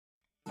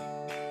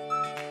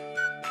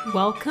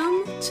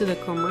Welcome to the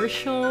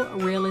Commercial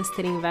Real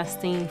Estate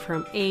Investing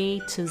from A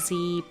to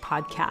Z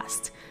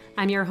podcast.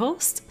 I'm your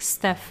host,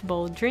 Steph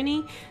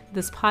Boldrini.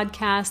 This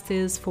podcast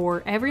is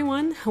for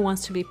everyone who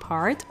wants to be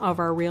part of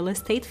our real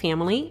estate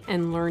family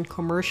and learn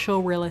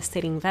commercial real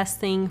estate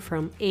investing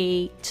from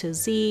A to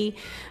Z.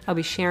 I'll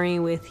be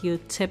sharing with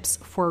you tips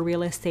for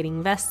real estate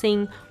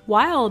investing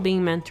while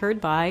being mentored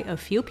by a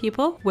few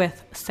people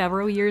with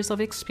several years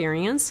of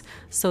experience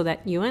so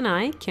that you and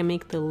I can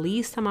make the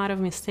least amount of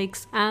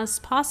mistakes as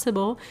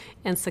possible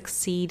and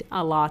succeed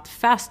a lot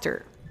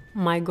faster.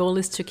 My goal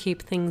is to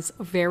keep things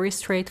very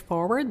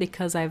straightforward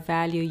because I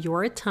value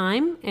your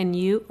time and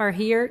you are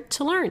here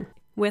to learn.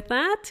 With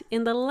that,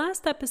 in the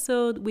last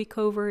episode, we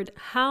covered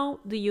how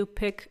do you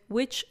pick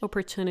which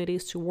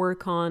opportunities to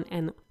work on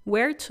and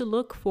where to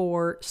look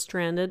for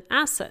stranded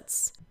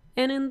assets.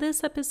 And in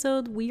this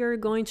episode, we are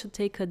going to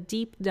take a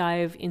deep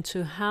dive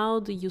into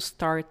how do you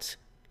start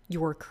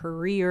your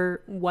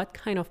career, what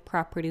kind of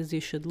properties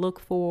you should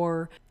look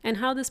for, and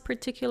how this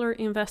particular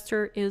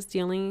investor is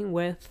dealing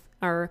with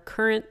our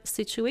current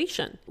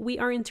situation. We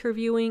are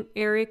interviewing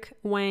Eric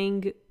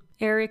Wang.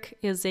 Eric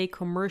is a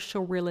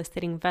commercial real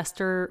estate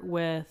investor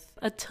with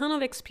a ton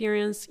of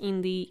experience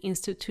in the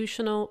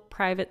institutional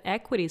private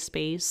equity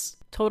space,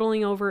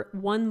 totaling over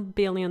 $1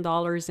 billion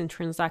in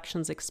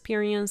transactions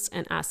experience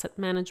and asset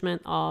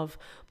management of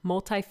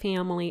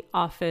multifamily,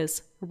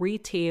 office,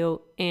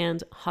 retail,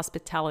 and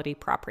hospitality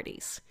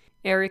properties.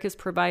 Eric is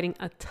providing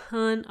a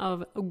ton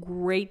of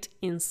great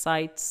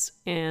insights,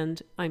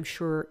 and I'm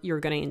sure you're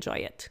going to enjoy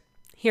it.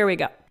 Here we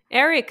go.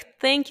 Eric,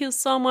 thank you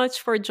so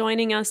much for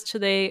joining us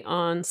today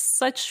on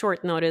such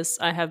short notice.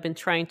 I have been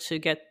trying to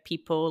get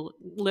people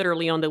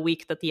literally on the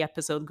week that the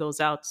episode goes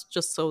out,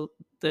 just so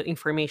the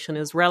information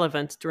is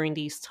relevant during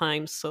these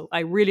times. So I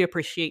really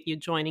appreciate you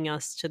joining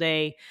us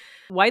today.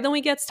 Why don't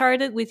we get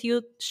started with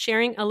you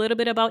sharing a little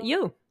bit about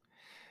you?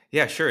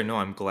 Yeah, sure. No,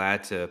 I'm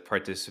glad to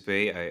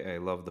participate. I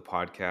love the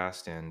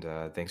podcast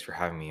and thanks for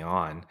having me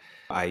on.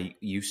 I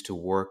used to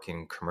work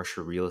in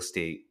commercial real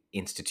estate,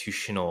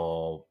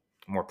 institutional,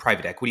 more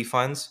private equity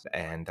funds,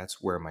 and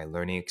that's where my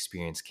learning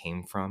experience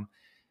came from.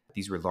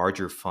 These were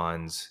larger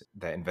funds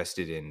that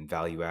invested in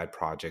value add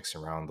projects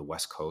around the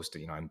West Coast.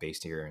 I'm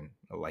based here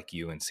like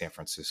you, in San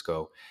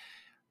Francisco.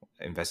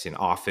 Invest in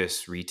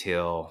office,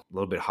 retail, a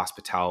little bit of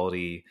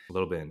hospitality, a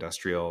little bit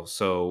industrial.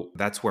 So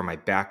that's where my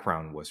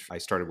background was. I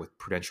started with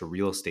Prudential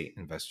Real Estate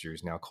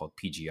Investors, now called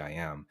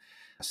PGIM,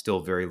 still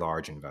a very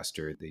large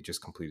investor. They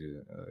just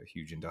completed a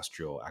huge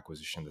industrial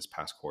acquisition this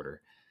past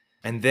quarter.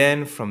 And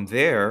then from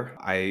there,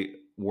 I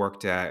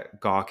worked at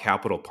GAW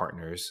Capital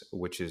Partners,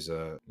 which is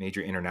a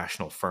major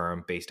international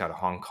firm based out of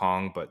Hong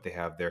Kong, but they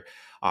have their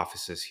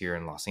offices here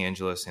in Los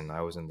Angeles. And I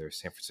was in their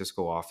San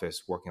Francisco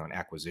office working on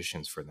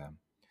acquisitions for them.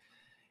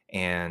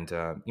 And,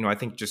 I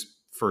think just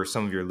for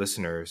some of your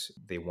listeners,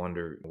 they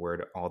wonder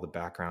where all the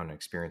background and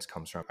experience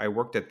comes from. I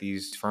worked at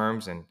these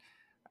firms and,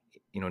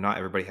 not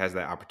everybody has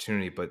that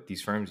opportunity, but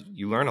these firms,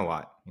 you learn a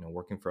lot,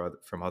 working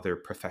from other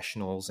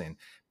professionals and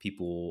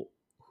people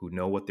who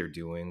know what they're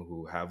doing,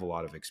 who have a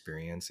lot of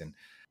experience. And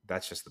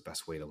that's just the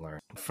best way to learn.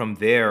 From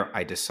there,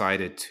 I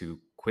decided to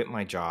quit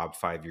my job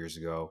 5 years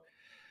ago,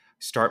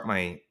 start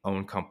my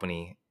own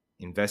company,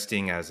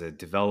 investing as a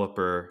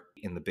developer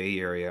in the Bay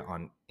Area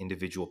on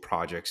individual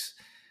projects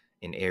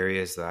in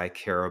areas that I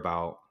care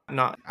about,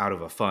 not out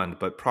of a fund,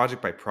 but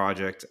project by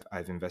project.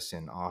 I've invested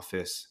in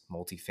office,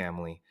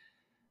 multifamily,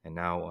 and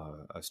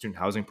now a student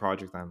housing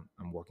project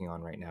I'm working on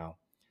right now.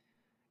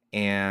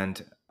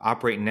 And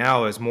operate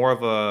now as more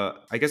of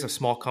a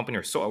small company,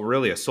 or so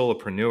really a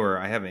solopreneur.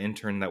 I have an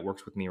intern that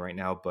works with me right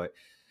now, but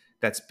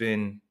that's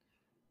been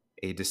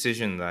a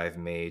decision that I've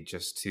made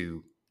just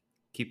to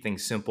keep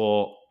things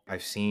simple.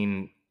 I've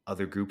seen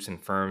other groups and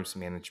firms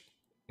manage,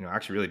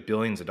 actually really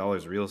billions of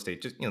dollars of real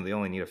estate. Just, they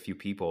only need a few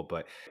people,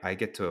 but I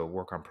get to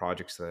work on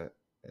projects that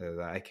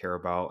I care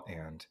about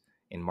and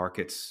in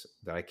markets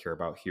that I care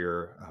about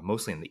here,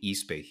 mostly in the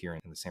East Bay here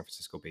in the San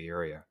Francisco Bay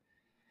Area,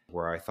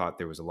 where I thought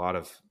there was a lot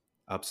of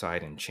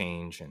upside and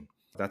change. And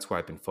that's what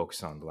I've been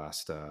focused on the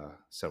last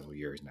several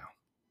years now.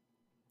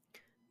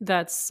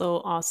 That's so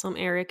awesome,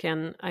 Eric.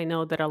 And I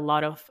know that a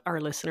lot of our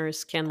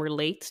listeners can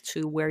relate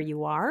to where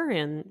you are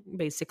and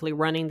basically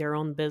running their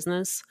own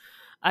business.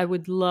 I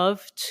would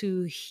love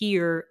to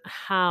hear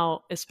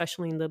how,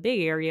 especially in the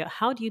Bay Area,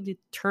 how do you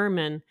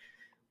determine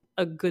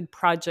a good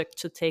project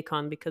to take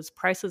on? Because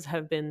prices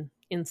have been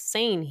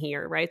insane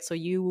here, right? So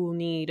you will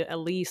need at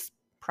least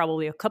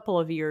probably a couple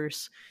of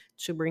years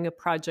to bring a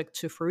project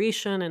to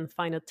fruition and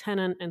find a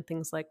tenant and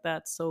things like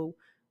that. So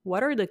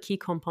what are the key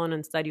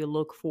components that you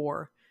look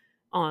for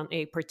on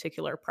a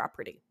particular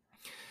property?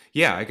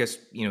 Yeah, I guess,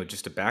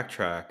 just to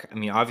backtrack,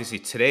 obviously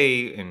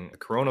today in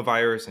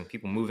coronavirus and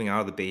people moving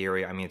out of the Bay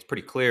Area, it's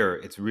pretty clear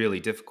it's really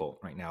difficult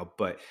right now,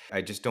 but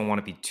I just don't want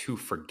to be too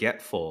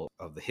forgetful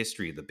of the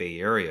history of the Bay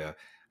Area.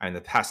 And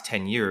the past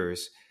 10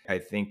 years, I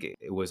think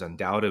it was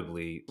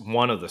undoubtedly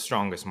one of the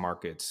strongest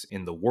markets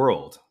in the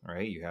world,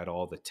 right? You had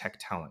all the tech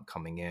talent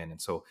coming in. And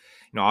so,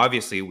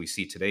 obviously we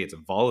see today it's a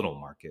volatile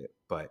market,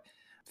 but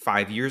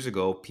 5 years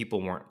ago,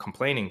 people weren't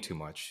complaining too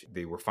much.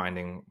 They were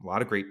finding a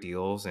lot of great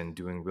deals and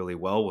doing really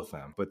well with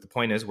them. But the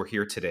point is, we're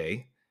here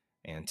today,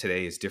 and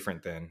today is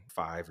different than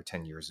 5 or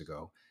 10 years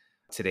ago.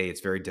 Today,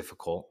 it's very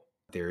difficult.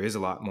 There is a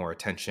lot more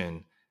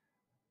attention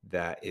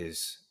that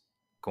is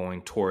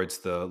going towards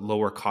the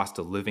lower cost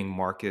of living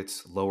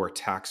markets, lower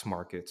tax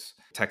markets,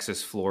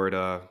 Texas,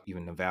 Florida,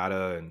 even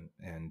Nevada,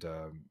 and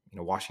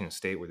Washington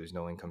State, where there's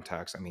no income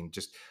tax. I mean,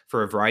 just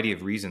for a variety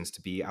of reasons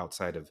to be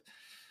outside of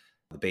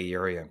the Bay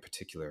Area in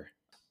particular.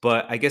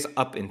 But I guess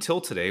up until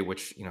today,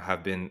 which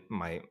have been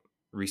my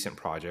recent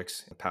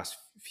projects in the past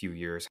few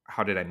years,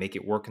 how did I make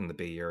it work in the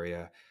Bay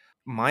Area?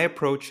 My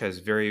approach has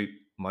very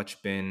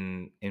much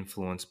been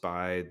influenced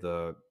by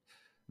the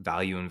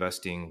value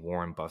investing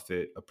Warren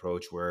Buffett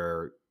approach,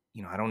 where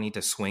I don't need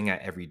to swing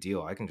at every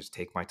deal. I can just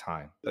take my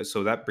time.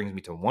 So that brings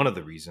me to one of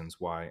the reasons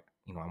why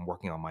I'm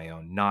working on my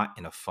own, not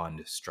in a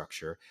fund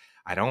structure.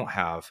 I don't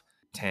have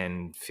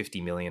 10,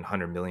 50 million,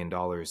 $100 million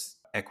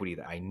equity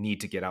that I need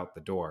to get out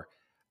the door.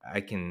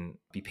 I can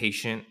be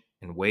patient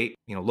and wait.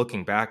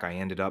 Looking back, I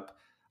ended up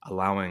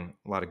allowing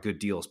a lot of good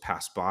deals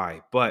pass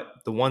by, but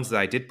the ones that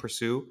I did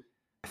pursue,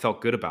 I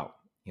felt good about.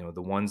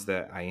 The ones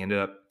that I ended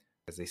up,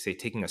 as they say,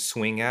 taking a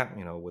swing at,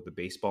 with the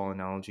baseball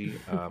analogy,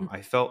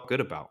 I felt good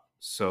about.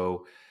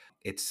 So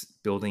it's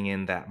building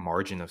in that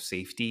margin of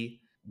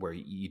safety where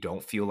you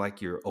don't feel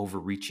like you're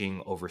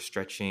overreaching,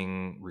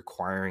 overstretching,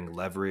 requiring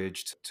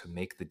leverage to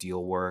make the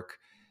deal work.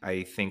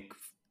 I think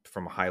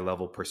from a high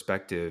level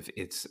perspective,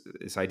 it's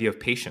this idea of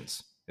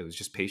patience. It was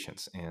just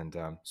patience. And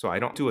so I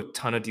don't do a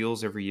ton of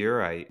deals every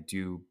year. I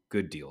do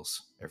good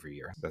deals every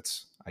year.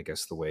 That's, I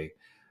guess, the way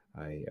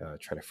I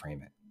try to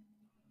frame it.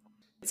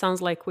 It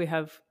sounds like we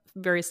have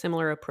very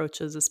similar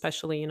approaches,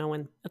 especially,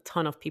 when a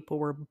ton of people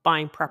were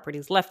buying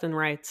properties left and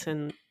right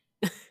and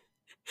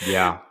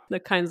Yeah.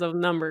 the kinds of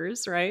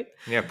numbers, right?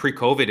 Yeah,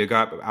 pre-COVID, it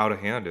got out of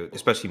hand,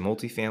 especially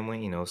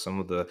multifamily. Some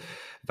of the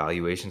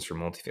valuations for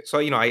multifamily. So,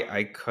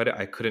 I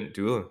couldn't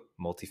do a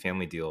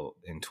multifamily deal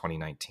in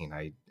 2019.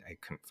 I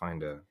couldn't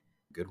find a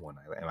good one.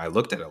 I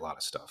looked at a lot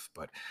of stuff,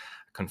 but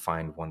I couldn't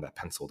find one that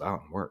penciled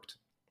out and worked.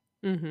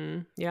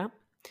 Yeah.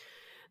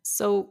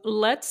 So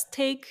let's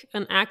take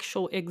an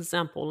actual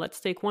example. Let's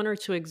take one or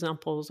two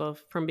examples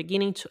of from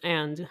beginning to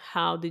end.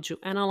 How did you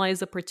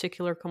analyze a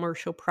particular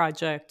commercial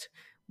project?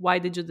 Why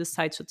did you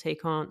decide to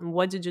take on?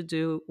 What did you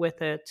do with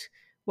it?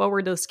 What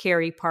were those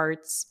scary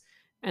parts?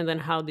 And then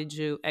how did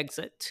you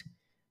exit,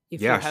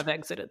 if you Yeah, have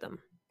exited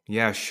them?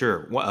 Yeah,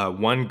 sure.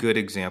 One good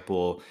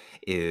example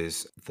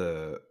is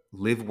the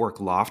Live Work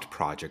Loft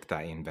project that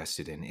I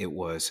invested in. It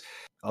was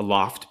a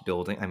loft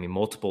building, I mean,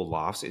 multiple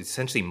lofts. It's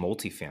essentially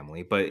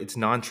multifamily, but it's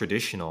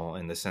non-traditional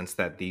in the sense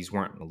that these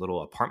weren't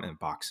little apartment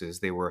boxes.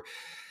 They were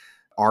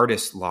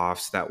artist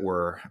lofts that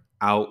were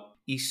out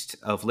east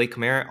of Lake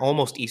Merritt,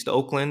 almost East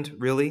Oakland,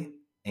 really.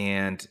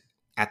 And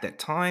at that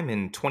time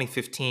in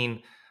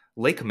 2015,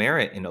 Lake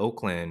Merritt in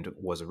Oakland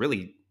was a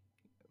really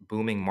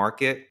booming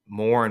market.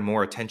 More and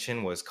more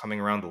attention was coming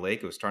around the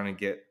lake. It was starting to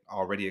get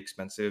already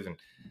expensive. And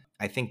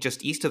I think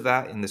just east of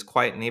that, in this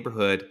quiet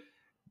neighborhood,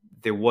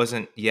 there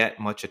wasn't yet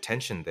much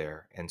attention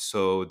there. And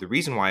so the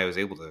reason why I was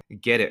able to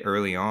get it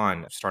early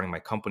on, starting my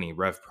company,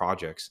 Rev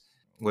Projects,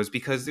 was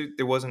because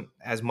there wasn't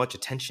as much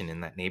attention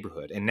in that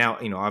neighborhood. And now,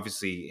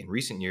 obviously in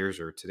recent years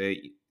or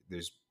today,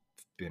 there's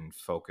been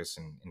focus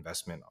and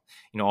investment,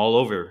 all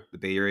over the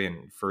Bay Area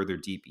and further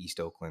deep East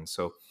Oakland.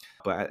 So,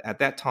 but at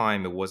that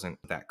time, it wasn't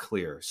that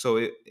clear.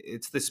 So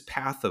it's this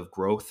path of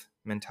growth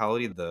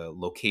mentality. The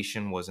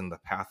location was in the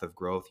path of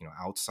growth,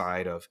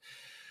 outside of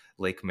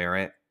Lake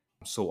Merritt.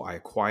 So I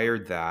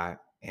acquired that,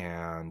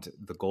 and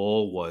the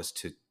goal was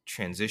to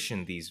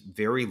transition these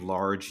very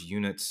large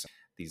units,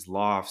 these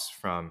lofts,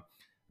 from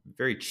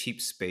very cheap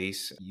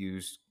space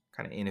used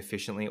kind of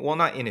inefficiently. Well,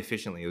 not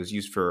inefficiently. It was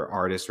used for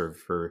artists or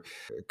for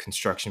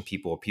construction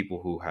people,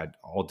 people who had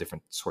all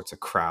different sorts of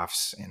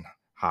crafts and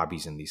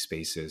hobbies in these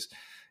spaces,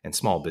 and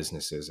small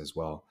businesses as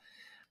well.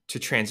 To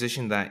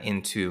transition that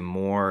into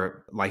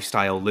more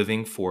lifestyle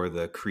living for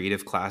the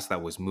creative class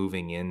that was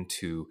moving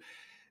into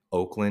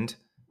Oakland,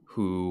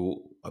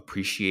 who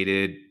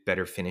appreciated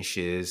better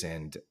finishes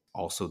and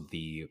also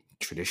the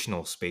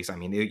traditional space. I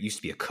mean, it used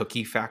to be a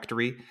cookie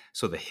factory.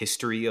 So the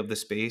history of the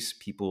space,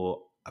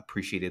 people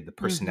appreciated the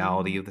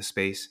personality of the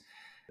space,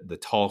 the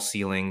tall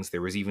ceilings.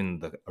 There was even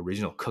the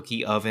original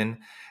cookie oven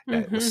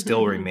that was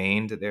still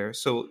remained there.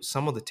 So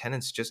some of the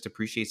tenants just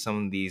appreciate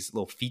some of these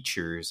little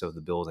features of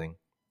the building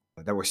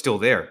that were still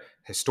there,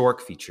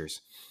 historic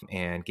features,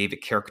 and gave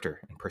it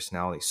character and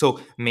personality. So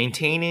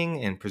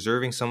maintaining and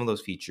preserving some of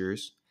those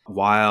features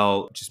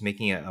while just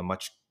making it a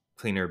much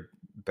cleaner,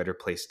 better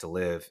place to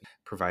live,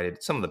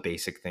 provided some of the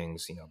basic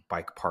things,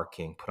 bike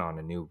parking, put on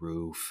a new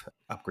roof,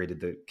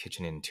 upgraded the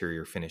kitchen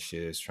interior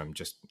finishes from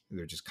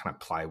they're just kind of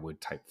plywood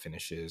type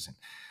finishes.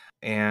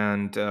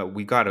 And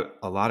we got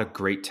a lot of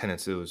great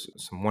tenants. It was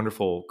some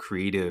wonderful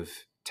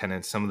creative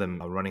tenants, some of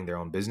them are running their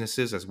own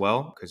businesses as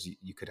well, because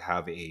you could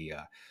have a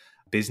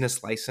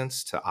business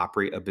license to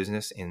operate a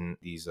business in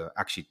these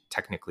actually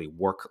technically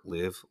work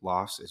live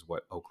lofts is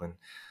what Oakland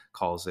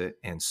calls it.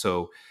 And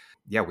so,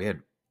 yeah, we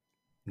had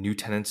new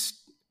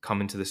tenants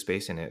come into the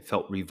space and it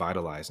felt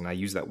revitalized. And I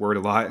use that word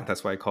a lot.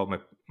 That's why I called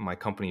my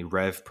company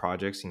Rev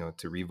Projects,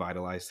 to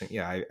revitalize things.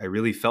 Yeah, I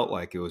really felt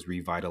like it was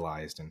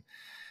revitalized. And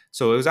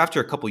so it was after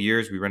a couple of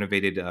years, we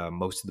renovated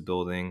most of the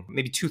building,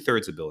 maybe 2/3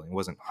 of the building. It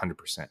wasn't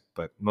 100%,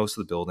 but most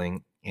of the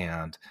building,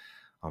 and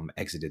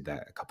exited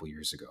that a couple of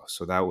years ago.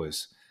 So that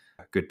was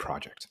a good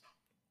project.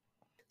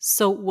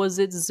 So was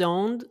it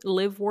zoned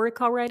live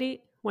work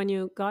already when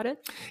you got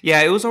it?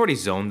 Yeah, it was already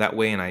zoned that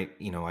way, and I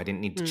didn't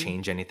need to Mm.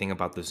 change anything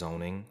about the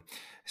zoning.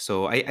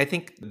 So I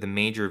think the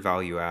major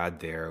value add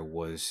there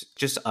was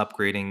just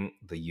upgrading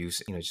the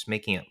use, just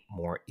making it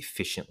more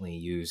efficiently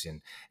used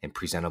and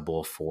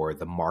presentable for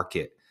the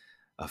market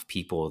of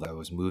people that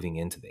was moving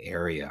into the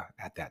area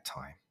at that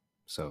time.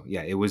 So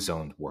yeah, it was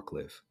zoned work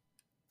live.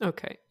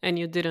 Okay. And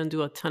you didn't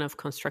do a ton of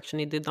construction.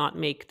 You did not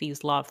make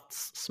these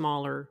lofts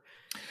smaller.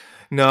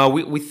 No,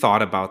 we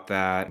thought about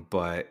that,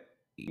 but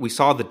we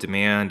saw the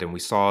demand and we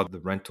saw the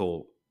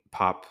rental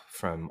pop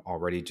from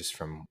already just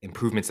from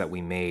improvements that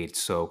we made.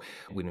 So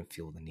we didn't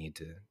feel the need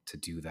to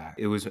do that.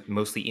 It was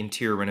mostly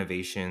interior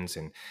renovations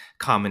and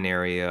common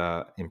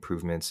area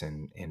improvements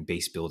and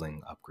base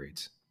building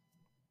upgrades.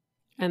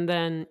 And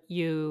then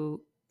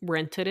you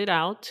rented it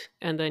out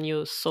and then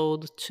you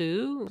sold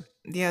to.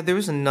 Yeah, there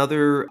was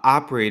another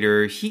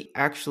operator. He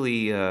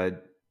actually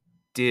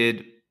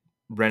did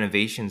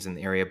renovations in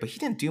the area, but he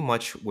didn't do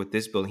much with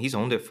this building. He's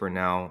owned it for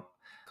now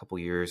a couple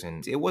years,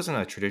 and it wasn't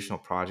a traditional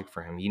project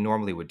for him. He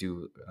normally would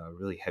do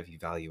really heavy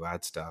value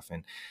add stuff,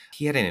 and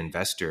he had an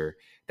investor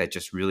that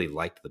just really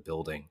liked the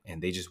building,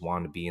 and they just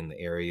wanted to be in the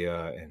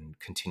area and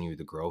continue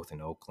the growth in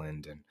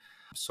Oakland. And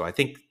so I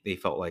think they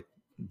felt like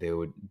they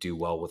would do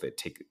well with it,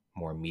 take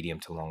more medium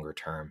to longer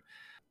term,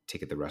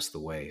 take it the rest of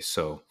the way.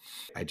 So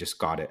I just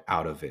got it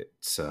out of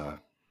its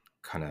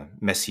kind of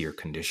messier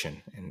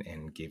condition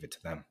and gave it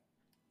to them.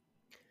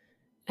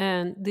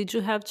 And did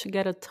you have to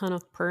get a ton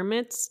of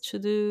permits to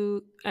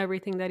do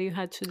everything that you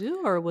had to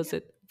do, or was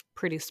it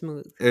pretty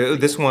smooth for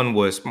This you? one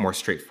was more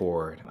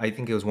straightforward. I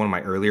think it was one of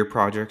my earlier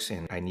projects,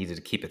 and I needed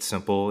to keep it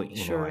simple.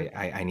 Sure.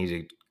 I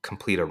needed to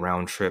complete a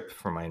round trip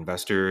for my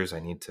investors. I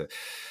need to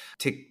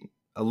take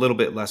a little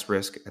bit less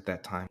risk at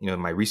that time.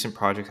 My recent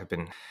projects have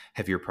been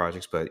heavier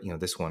projects, but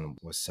this one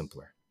was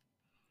simpler.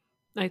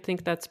 I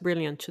think that's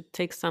brilliant to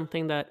take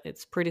something that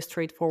it's pretty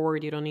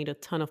straightforward. You don't need a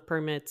ton of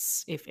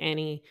permits, if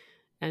any,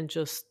 and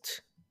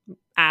just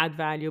add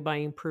value by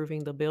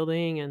improving the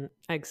building and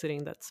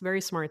exiting. That's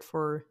very smart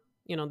for,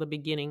 the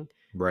beginning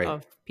Right,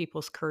 of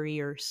people's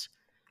careers.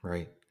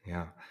 right,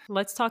 yeah,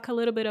 Let's talk a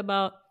little bit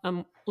about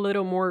a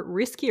little more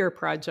riskier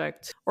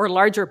project or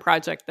larger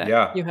project that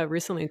yeah, you have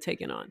recently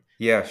taken on.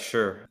 yeah.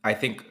 Sure. I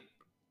think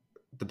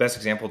the best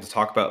example to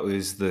talk about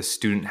is the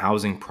student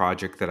housing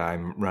project that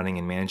I'm running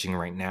and managing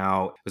right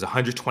now. It was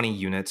 120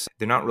 units.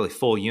 They're not really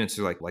full units,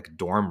 they're like a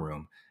dorm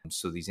room.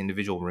 So these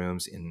individual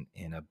rooms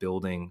in a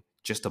building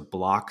just a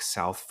block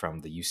south from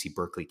the UC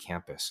Berkeley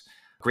campus.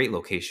 Great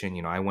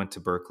location. I went to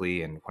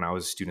Berkeley, and when I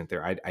was a student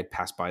there, I'd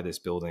pass by this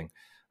building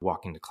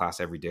walking to class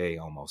every day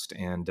almost,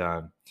 and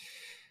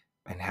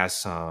has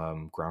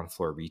some ground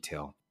floor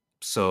retail.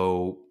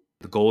 So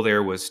the goal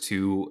there was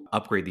to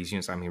upgrade these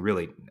units. I mean,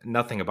 really,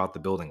 nothing about the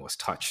building was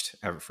touched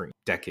ever for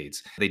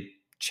decades. They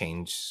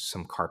changed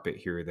some carpet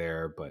here or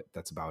there, but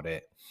that's about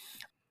it.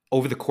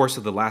 Over the course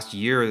of the last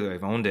year that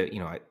I've owned it,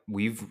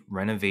 we've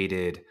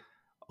renovated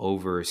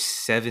over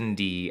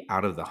 70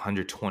 out of the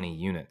 120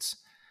 units,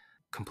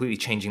 completely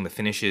changing the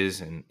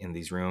finishes in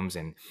these rooms.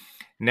 And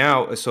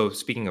now, so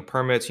speaking of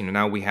permits,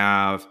 now we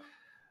have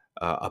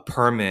a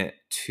permit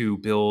to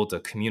build a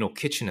communal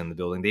kitchen in the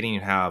building. They didn't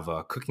even have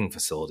cooking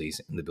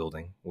facilities in the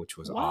building, which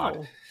was odd.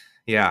 Wow.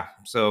 Yeah.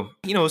 So,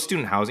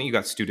 student housing, you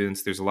got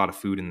students, there's a lot of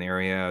food in the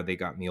area. They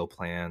got meal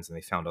plans and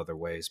they found other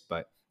ways.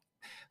 But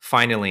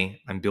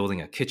finally, I'm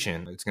building a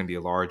kitchen. It's going to be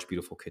a large,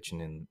 beautiful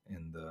kitchen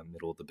in the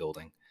middle of the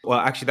building. Well,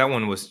 actually, that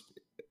one was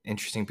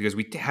interesting because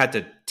we had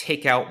to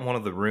take out one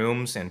of the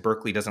rooms, and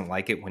Berkeley doesn't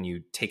like it when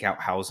you take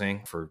out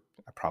housing for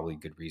a probably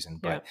good reason.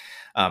 Yeah.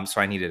 But so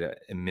I needed an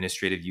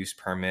administrative use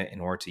permit in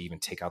order to even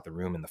take out the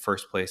room in the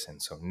first place.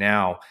 And so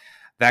now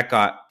that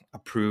got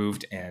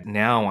approved, and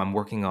now I'm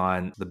working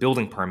on the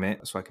building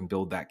permit so I can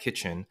build that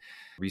kitchen.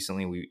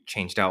 Recently, we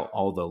changed out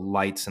all the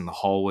lights in the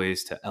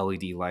hallways to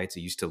LED lights.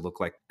 It used to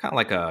look like kind of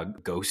like a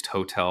ghost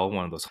hotel,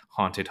 one of those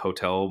haunted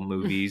hotel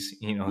movies,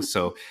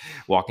 so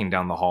walking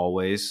down the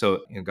hallways. So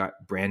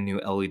got brand new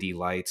LED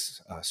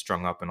lights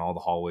strung up in all the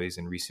hallways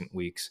in recent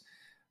weeks.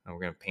 And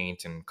we're going to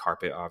paint and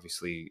carpet,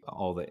 obviously,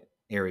 all the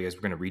areas.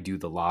 We're going to redo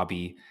the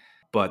lobby.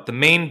 But the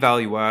main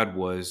value add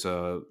was,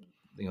 the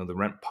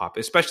rent pop,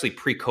 especially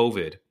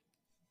pre-COVID.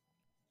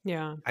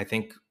 Yeah. I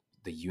think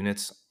the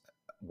units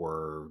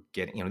were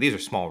getting, these are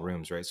small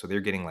rooms, right? So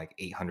they're getting like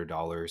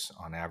 $800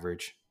 on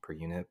average per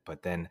unit.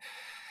 But then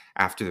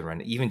after the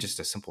rent, even just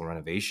a simple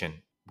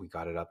renovation, we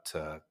got it up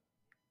to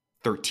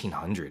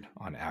 1,300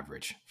 on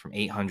average, from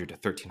 800 to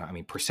 1,300. I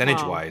mean,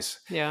 Wow.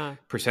 Yeah.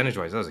 percentage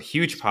wise, that was a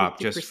huge pop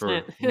just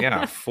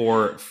 50%.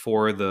 for,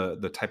 for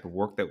the type of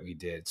work that we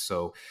did.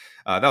 So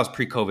that was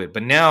pre-COVID,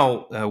 but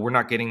now we're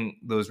not getting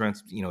those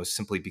rents,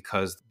 simply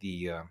because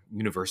the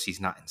university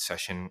is not in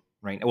session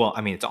right now. Well,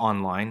 I mean, it's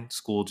online.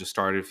 School just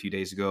started a few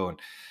days ago and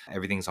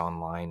everything's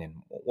online. And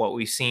what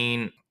we've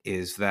seen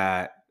is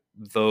that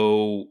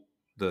though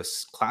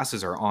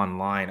classes are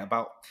online,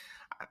 about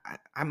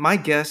my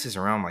guess is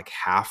around like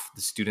half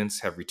the students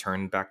have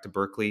returned back to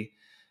Berkeley,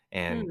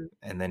 and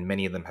Hmm. then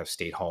many of them have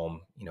stayed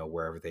home,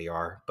 wherever they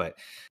are. But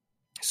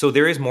so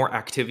there is more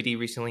activity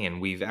recently,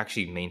 and we've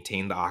actually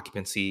maintained the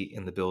occupancy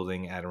in the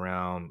building at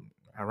around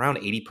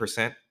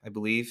 80%, I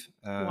believe,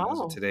 as of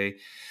Wow. today.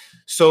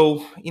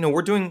 So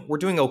we're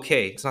doing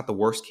okay. It's not the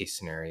worst case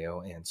scenario,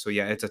 and so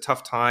yeah, it's a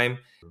tough time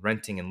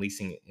renting and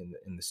leasing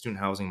in the student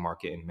housing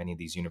market in many of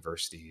these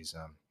universities.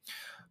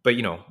 But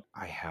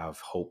I have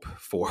hope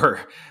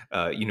for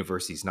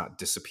universities not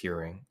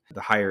disappearing.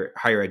 The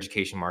higher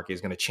education market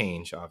is going to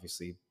change,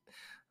 obviously,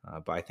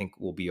 but I think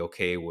we'll be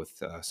okay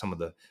with some of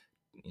the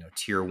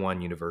tier one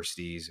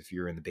universities. If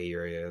you're in the Bay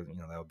Area,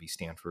 that would be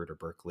Stanford or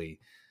Berkeley,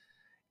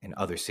 and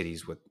other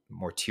cities with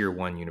more tier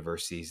one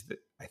universities. That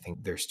I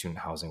think their student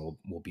housing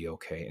will be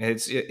okay. And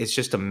it's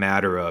just a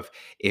matter of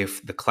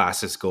if the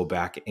classes go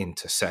back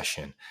into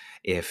session,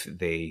 if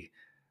they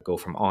go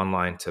from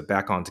online to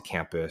back onto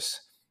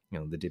campus,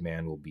 the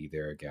demand will be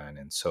there again.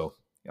 And so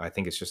I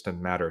think it's just a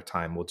matter of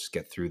time. We'll just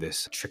get through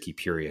this tricky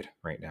period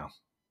right now.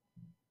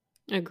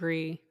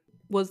 Agree.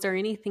 Was there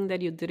anything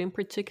that you did in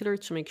particular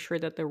to make sure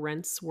that the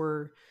rents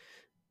were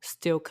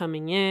still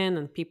coming in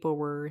and people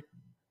were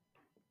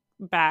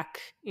back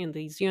in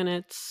these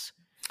units,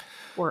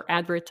 or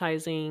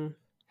advertising?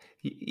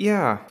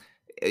 Yeah.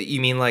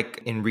 You mean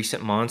like in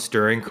recent months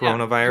during Yeah,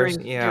 coronavirus?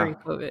 during Yeah.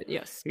 COVID,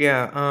 yes.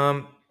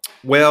 Yeah.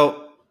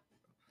 Well,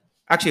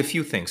 actually, a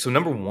few things. So,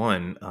 number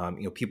one,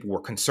 people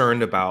were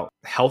concerned about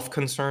health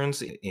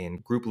concerns in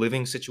group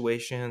living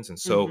situations, and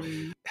so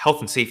Hmm. health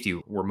and safety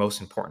were most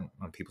important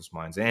on people's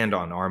minds and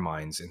on our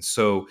minds. And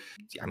so,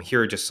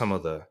 here are just some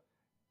of the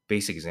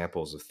basic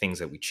examples of things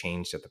that we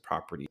changed at the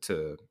property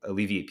to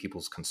alleviate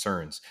people's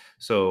concerns.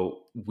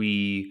 So,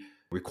 we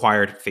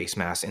required face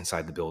masks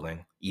inside the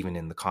building, even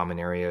in the common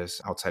areas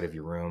outside of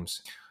your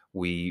rooms.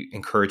 We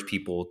encourage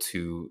people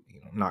to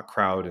not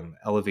crowd in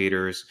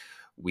elevators.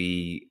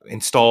 We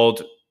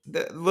installed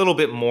a little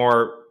bit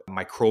more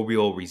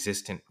microbial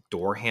resistant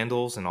door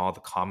handles in all the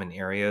common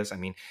areas. I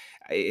mean,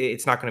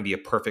 it's not going to be a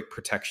perfect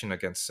protection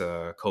against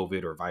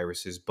COVID or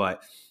viruses,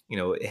 but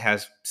it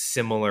has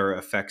similar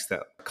effects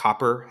that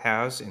copper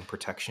has in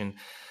protection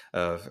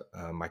of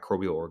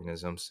microbial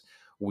organisms.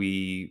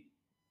 We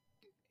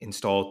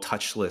installed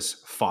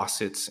touchless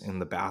faucets in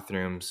the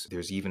bathrooms.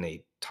 There's even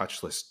a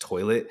touchless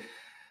toilet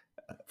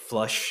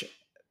flush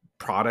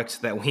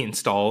product that we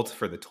installed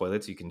for the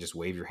toilets. You can just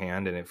wave your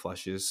hand and it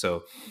flushes.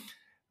 So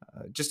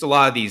just a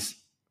lot of these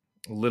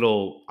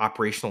little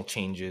operational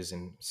changes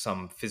and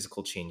some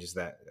physical changes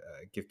that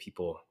give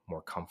people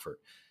more comfort.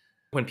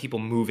 When people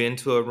move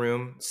into a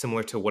room,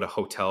 similar to what a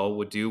hotel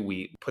would do,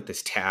 we put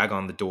this tag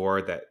on the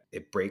door that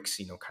it breaks,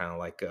 kind of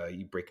like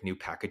you break new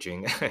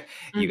packaging.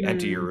 You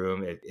enter your Hmm.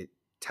 room, it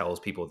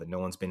tells people that no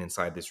one's been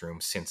inside this room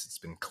since it's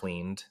been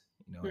cleaned,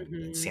 and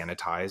Hmm.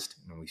 sanitized.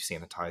 And we've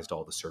sanitized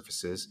all the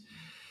surfaces.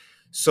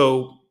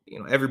 So,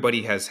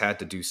 everybody has had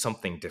to do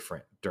something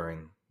different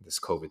during this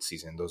COVID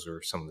season. Those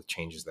are some of the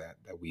changes that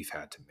we've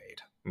had to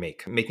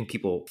make. Making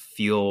people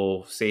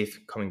feel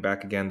safe coming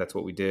back again. That's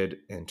what we did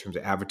in terms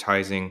of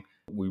advertising.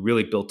 We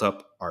really built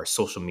up our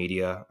social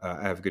media.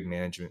 I have a good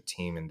management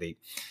team, and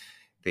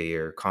they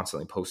are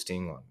constantly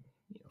posting on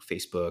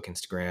Facebook,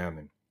 Instagram,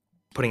 and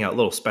putting out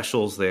little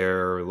specials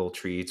there, or little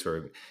treats,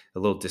 or a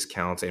little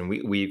discounts. And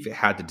we've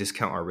had to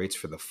discount our rates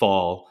for the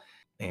fall,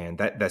 and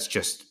that's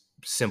just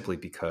simply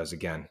because,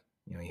 again,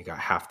 you got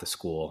half the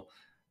school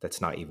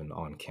that's not even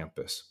on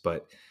campus.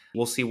 But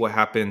we'll see what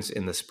happens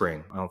in the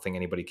spring. I don't think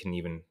anybody can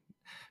even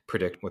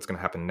predict what's going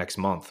to happen next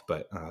month,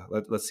 but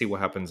let's see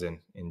what happens in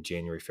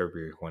January,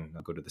 February, when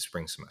I go to the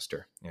spring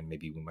semester, and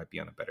maybe we might be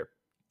on a better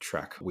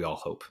track. We all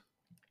hope.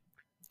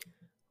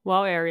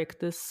 Wow, Eric,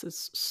 this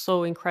is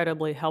so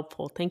incredibly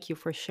helpful. Thank you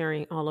for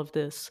sharing all of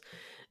this.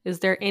 Is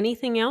there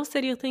anything else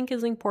that you think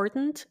is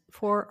important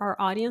for our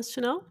audience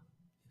to know?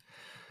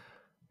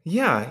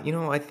 Yeah,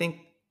 I think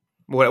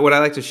what I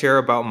like to share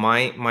about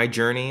my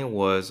journey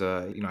was,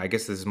 I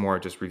guess this is more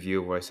just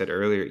review of what I said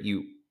earlier.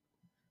 You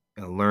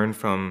learn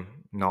from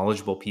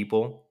knowledgeable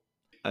people.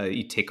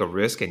 You take a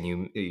risk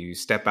and you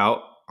step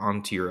out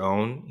onto your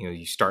own.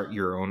 You start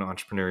your own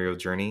entrepreneurial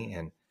journey.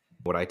 And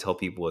what I tell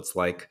people, it's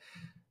like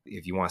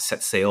if you want to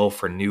set sail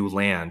for new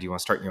land, you want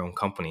to start your own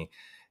company.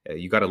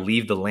 You got to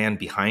leave the land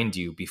behind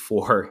you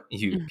before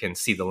you can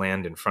see the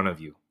land in front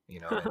of you.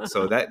 And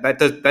so that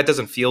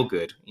doesn't feel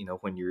good.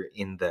 When you're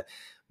in the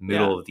Yeah.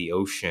 middle of the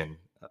ocean,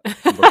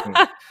 looking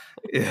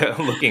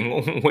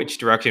looking which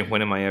direction,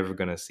 when am I ever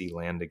going to see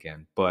land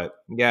again? But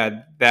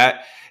yeah,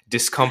 that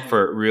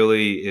discomfort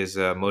really is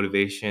a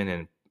motivation,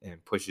 and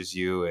and pushes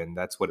you. And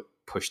that's what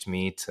pushed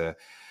me to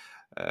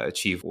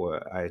achieve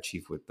what I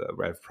achieved with the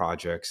Rev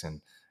projects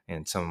and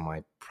some of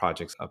my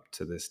projects up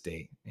to this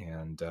date.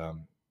 And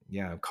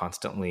I'm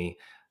constantly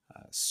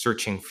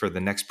searching for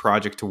the next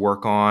project to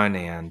work on,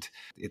 and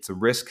it's a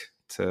risk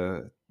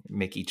to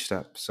make each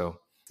step. So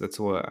that's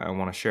what I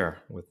want to share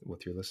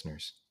with your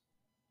listeners.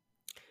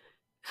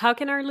 How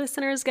can our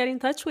listeners get in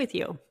touch with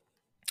you?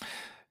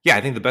 Yeah,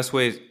 I think the best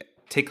way is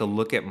take a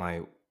look at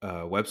my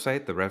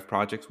website, the Rev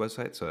Projects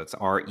website. So that's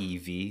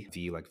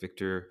REV, like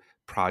Victor,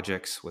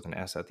 projects with an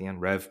S at the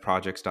end,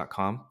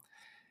 revprojects.com.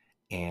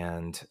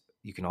 And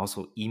you can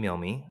also email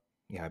me.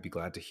 Yeah, I'd be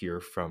glad to hear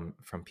from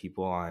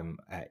people. I'm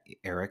at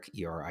Eric,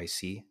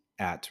 ERIC,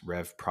 at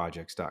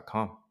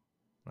revprojects.com.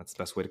 That's the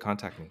best way to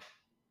contact me.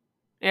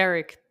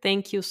 Eric,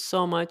 thank you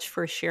so much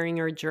for sharing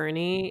your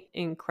journey.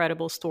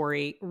 Incredible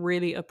story.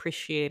 Really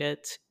appreciate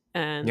it.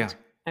 Yeah. And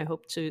I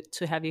hope to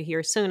have you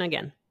here soon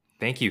again.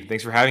 Thank you.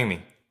 Thanks for having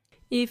me.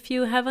 If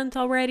you haven't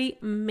already,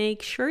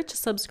 make sure to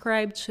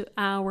subscribe to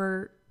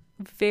our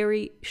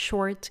very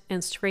short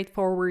and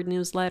straightforward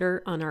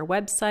newsletter on our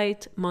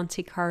website,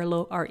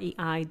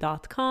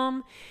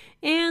 montecarlorei.com.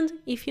 And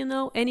if you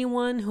know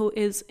anyone who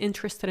is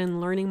interested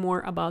in learning more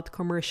about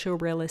commercial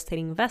real estate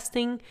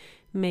investing,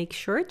 make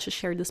sure to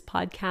share this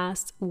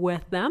podcast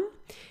with them.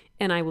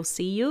 And I will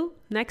see you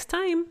next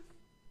time.